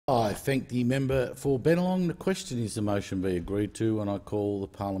I thank the member for Bennelong. The question is the motion be agreed to, and I call the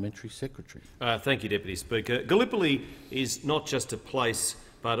Parliamentary Secretary. Thank you, Deputy Speaker. Gallipoli is not just a place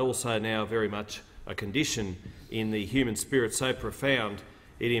but also now very much a condition in the human spirit so profound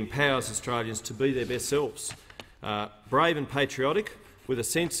it empowers Australians to be their best selves, brave and patriotic, with a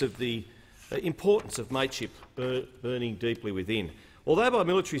sense of the importance of mateship burning deeply within. Although by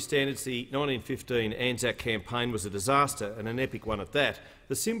military standards the 1915 Anzac campaign was a disaster, and an epic one at that,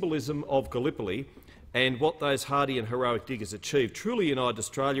 the symbolism of Gallipoli and what those hardy and heroic diggers achieved truly united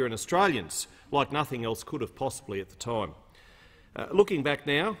Australia and Australians like nothing else could have possibly at the time. Looking back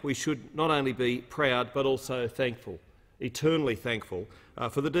now, we should not only be proud but also thankful, eternally thankful,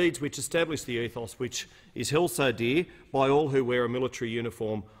 for the deeds which established the ethos which is held so dear by all who wear a military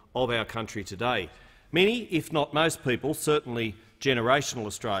uniform of our country today. Many, if not most people, certainly generational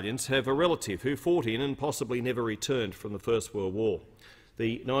Australians, have a relative who fought in and possibly never returned from the First World War.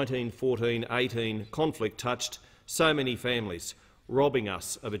 The 1914-18 conflict touched so many families, robbing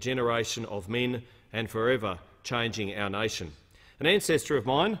us of a generation of men and forever changing our nation. An ancestor of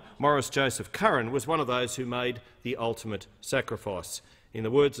mine, Maurice Joseph Curran, was one of those who made the ultimate sacrifice. In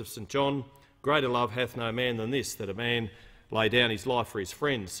the words of St John, "Greater love hath no man than this, that a man lay down his life for his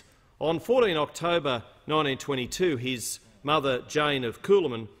friends." On 14 October 1922, his mother, Jane of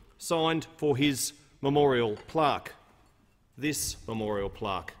Cooloman, signed for his memorial plaque. This memorial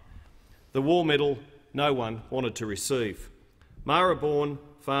plaque. The war medal no one wanted to receive. Mara-born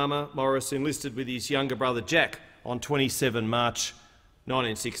farmer Maurice enlisted with his younger brother Jack on 27 March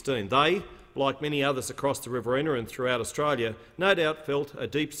 1916. They, like many others across the Riverina and throughout Australia, no doubt felt a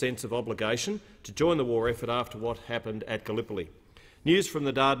deep sense of obligation to join the war effort after what happened at Gallipoli. News from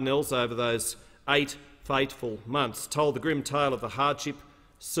the Dardanelles over those 8 fateful months told the grim tale of the hardship,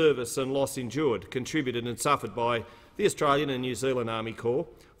 service and loss endured, contributed and suffered by the Australian and New Zealand Army Corps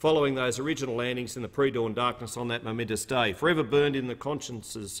following those original landings in the pre-dawn darkness on that momentous day, forever burned in the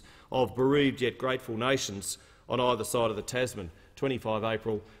consciences of bereaved yet grateful nations on either side of the Tasman, 25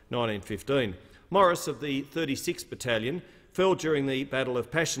 April 1915. Maurice of the 36th Battalion fell during the Battle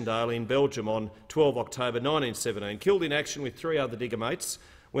of Passchendaele in Belgium on 12 October 1917, killed in action with 3 other digger mates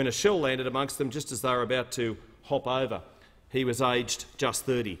when a shell landed amongst them just as they were about to hop over. He was aged just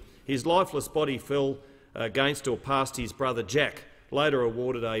 30. His lifeless body fell against or past his brother Jack, later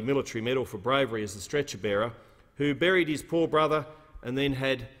awarded a military medal for bravery as a stretcher-bearer, who buried his poor brother and then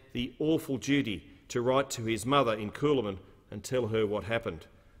had the awful duty to write to his mother in Cooloman and tell her what happened.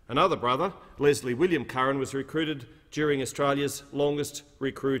 Another brother, Leslie William Curran, was recruited during Australia's longest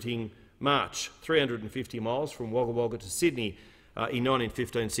recruiting march, 350 miles from Wagga Wagga to Sydney in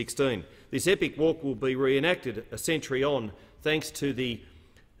 1915-16. This epic walk will be reenacted a century on thanks to the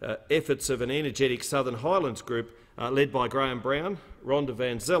efforts of an energetic Southern Highlands group led by Graham Brown, Rhonda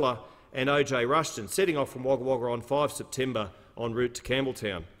Van Zeller and O.J. Rushton, setting off from Wagga Wagga on 5 September en route to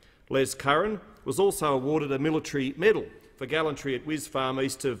Campbelltown. Les Curran was also awarded a military medal for gallantry at Whiz Farm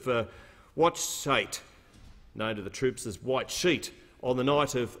east of Watchate, known to the troops as White Sheet, on the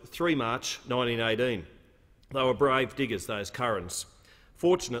night of 3 March 1918. They were brave diggers, those Currans.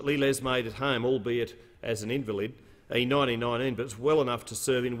 Fortunately, Les made it home, albeit as an invalid, in 1919, but was well enough to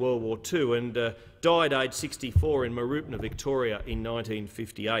serve in World War II and died aged 64 in Mooroopna, Victoria in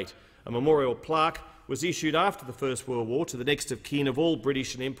 1958. A memorial plaque was issued after the First World War to the next of kin of all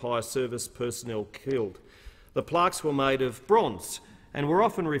British and Empire service personnel killed. The plaques were made of bronze and were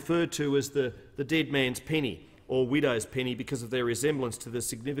often referred to as the dead man's penny or widow's penny because of their resemblance to the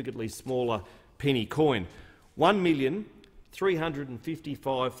significantly smaller penny coin.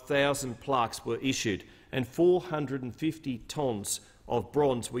 1,355,000 plaques were issued and 450 tonnes of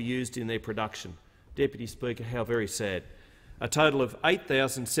bronze were used in their production. Deputy Speaker, how very sad. A total of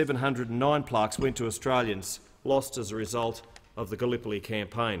 8,709 plaques went to Australians lost as a result of the Gallipoli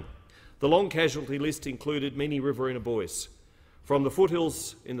campaign. The long casualty list included many Riverina boys, from the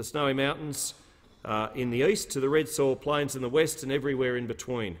foothills in the Snowy Mountains in the east to the red soil plains in the west and everywhere in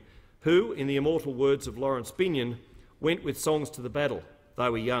between, who, in the immortal words of Lawrence Binion, went with songs to the battle. They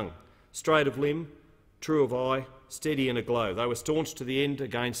were young, straight of limb, true of eye, steady and aglow. They were staunch to the end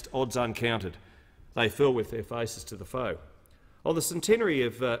against odds uncounted. They fell with their faces to the foe. On the centenary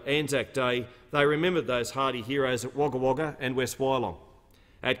of Anzac Day, they remembered those hardy heroes at Wagga Wagga and West Wyalong,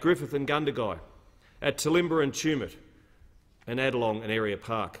 at Griffith and Gundagai, at Talimba and Tumut, and Adelong and Area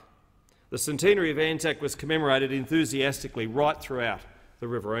Park. The centenary of Anzac was commemorated enthusiastically right throughout the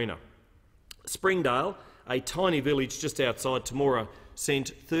Riverina. Springdale, a tiny village just outside Temora, sent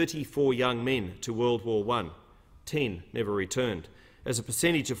 34 young men to World War I. 10 never returned. As a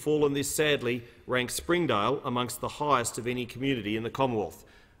percentage of fallen, this sadly ranks Springdale amongst the highest of any community in the Commonwealth.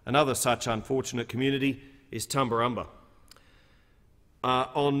 Another such unfortunate community is Tumbarumba.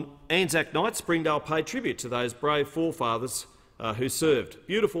 On Anzac Night, Springdale paid tribute to those brave forefathers who served.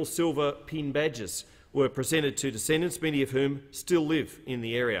 Beautiful silver pin badges were presented to descendants, many of whom still live in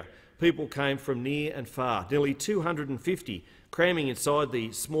the area. People came from near and far, nearly 250, cramming inside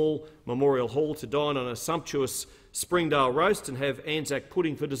the small memorial hall to dine on a sumptuous Springdale roast and have Anzac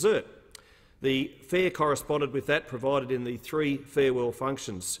pudding for dessert. The fair corresponded with that provided in the 3 farewell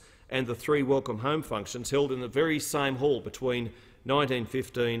functions and the 3 welcome home functions held in the very same hall between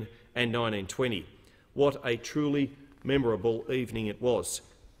 1915 and 1920. What a truly memorable evening it was.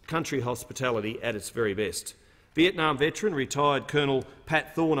 Country hospitality at its very best. Vietnam veteran retired Colonel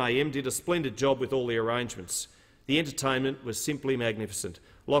Pat Thorne AM did a splendid job with all the arrangements. The entertainment was simply magnificent.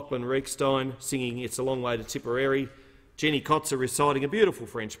 Lachlan Reekstein singing It's a Long Way to Tipperary, Jenny Kotzer reciting a beautiful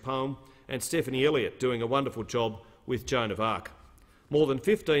French poem, and Stephanie Elliott doing a wonderful job with Joan of Arc. More than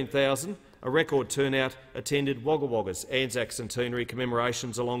 15,000, a record turnout, attended Wagga Wagga's Anzac Centenary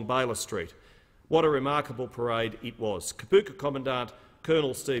commemorations along Baylor Street. What a remarkable parade it was. Kapooka Commandant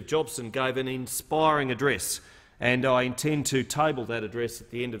Colonel Steve Jobson gave an inspiring address, and I intend to table that address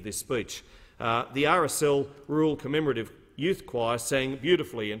at the end of this speech. The RSL Rural Commemorative Youth Choir sang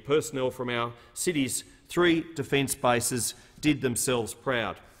beautifully, and personnel from our city's 3 defence bases did themselves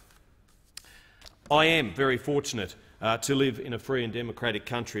proud. I am very fortunate to live in a free and democratic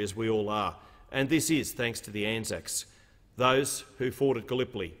country, as we all are, and this is thanks to the Anzacs, those who fought at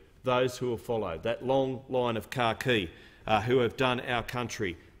Gallipoli, those who have followed, that long line of Kharkiv who have done our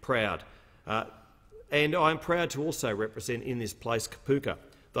country proud. And I'm proud to also represent in this place Kapooka,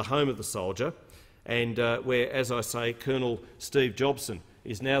 the home of the soldier, and where, as I say, Colonel Steve Jobson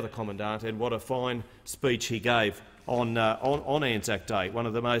is now the Commandant, and what a fine speech he gave on Anzac Day, one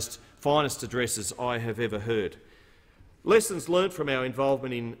of the most finest addresses I have ever heard. Lessons learnt from our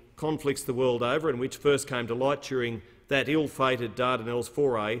involvement in conflicts the world over, and which first came to light during that ill-fated Dardanelles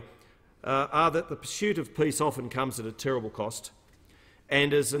foray, are that the pursuit of peace often comes at a terrible cost,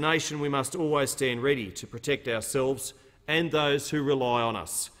 and as a nation we must always stand ready to protect ourselves and those who rely on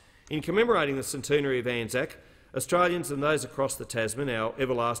us. In commemorating the centenary of Anzac, Australians and those across the Tasman, our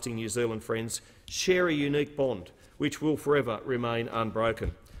everlasting New Zealand friends, share a unique bond which will forever remain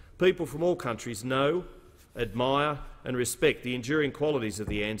unbroken. People from all countries know, admire and respect the enduring qualities of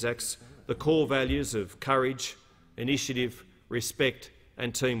the Anzacs, the core values of courage, initiative, respect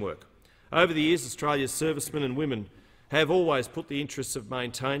and teamwork. Over the years, Australia's servicemen and women have always put the interests of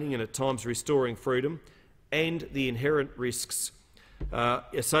maintaining and at times restoring freedom and the inherent risks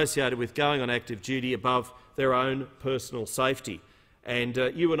associated with going on active duty above their own personal safety. And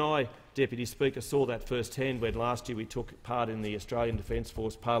you and I, Deputy Speaker, saw that firsthand when last year we took part in the Australian Defence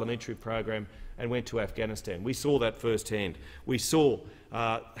Force parliamentary program and went to Afghanistan. We saw that firsthand. We saw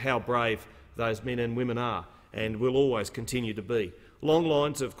how brave those men and women are and will always continue to be. Long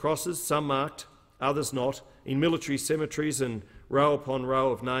lines of crosses, some marked, others not, in military cemeteries, and row upon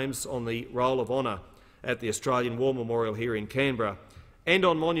row of names on the Roll of Honour at the Australian War Memorial here in Canberra, and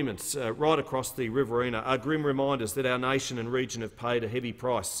on monuments right across the Riverina are grim reminders that our nation and region have paid a heavy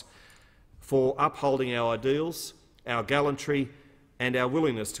price for upholding our ideals, our gallantry and our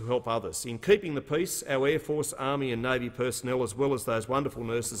willingness to help others. In keeping the peace, our Air Force, Army and Navy personnel, as well as those wonderful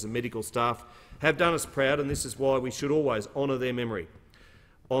nurses and medical staff, have done us proud, and this is why we should always honour their memory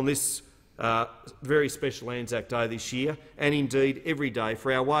on this very special Anzac Day this year, and indeed every day,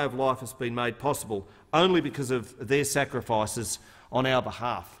 for our way of life has been made possible only because of their sacrifices on our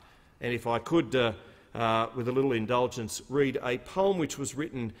behalf. And if I could, with a little indulgence, read a poem which was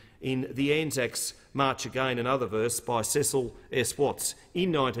written in the Anzacs March Again, another verse, by Cecil S. Watts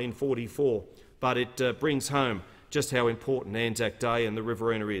in 1944, but it brings home just how important Anzac Day and the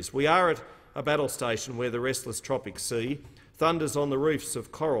Riverina is. We are at a battle station where the restless tropic sea thunders on the reefs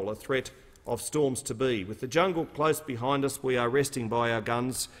of coral, a threat of storms to be. With the jungle close behind us, we are resting by our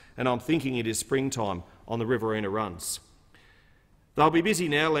guns, and I'm thinking it is springtime on the Riverina runs. They'll be busy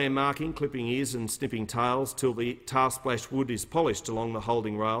now landmarking, clipping ears and snipping tails till the tar-splashed wood is polished along the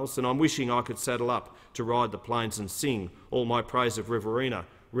holding rails, and I'm wishing I could saddle up to ride the plains and sing all my praise of Riverina,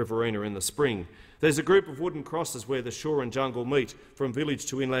 Riverina in the spring. There's a group of wooden crosses where the shore and jungle meet. From village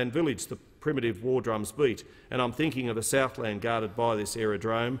to inland village the primitive war drums beat, and I'm thinking of a southland guarded by this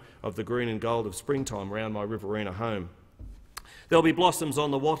aerodrome, of the green and gold of springtime round my Riverina home. There'll be blossoms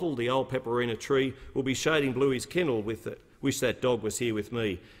on the wattle, the old pepperina tree will be shading Bluey's kennel with it. Wish that dog was here with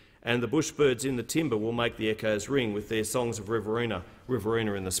me. And the bush birds in the timber will make the echoes ring with their songs of Riverina,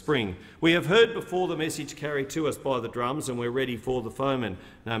 Riverina in the spring. We have heard before the message carried to us by the drums, and we're ready for the foeman,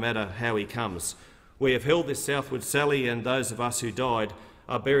 no matter how he comes. We have held this southward sally, and those of us who died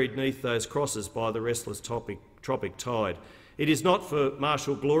are buried neath those crosses by the restless tropic tide. It is not for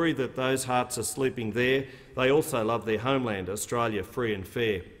martial glory that those hearts are sleeping there. They also love their homeland, Australia, free and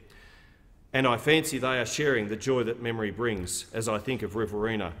fair. And I fancy they are sharing the joy that memory brings as I think of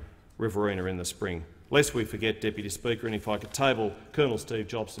Riverina in the spring. Lest we forget, Deputy Speaker, and if I could table Colonel Steve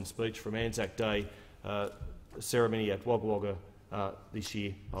Jobson's speech from Anzac Day ceremony at Wagga Wagga this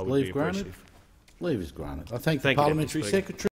year, I would be appreciative. Leave is granted. I thank the Parliamentary Secretary.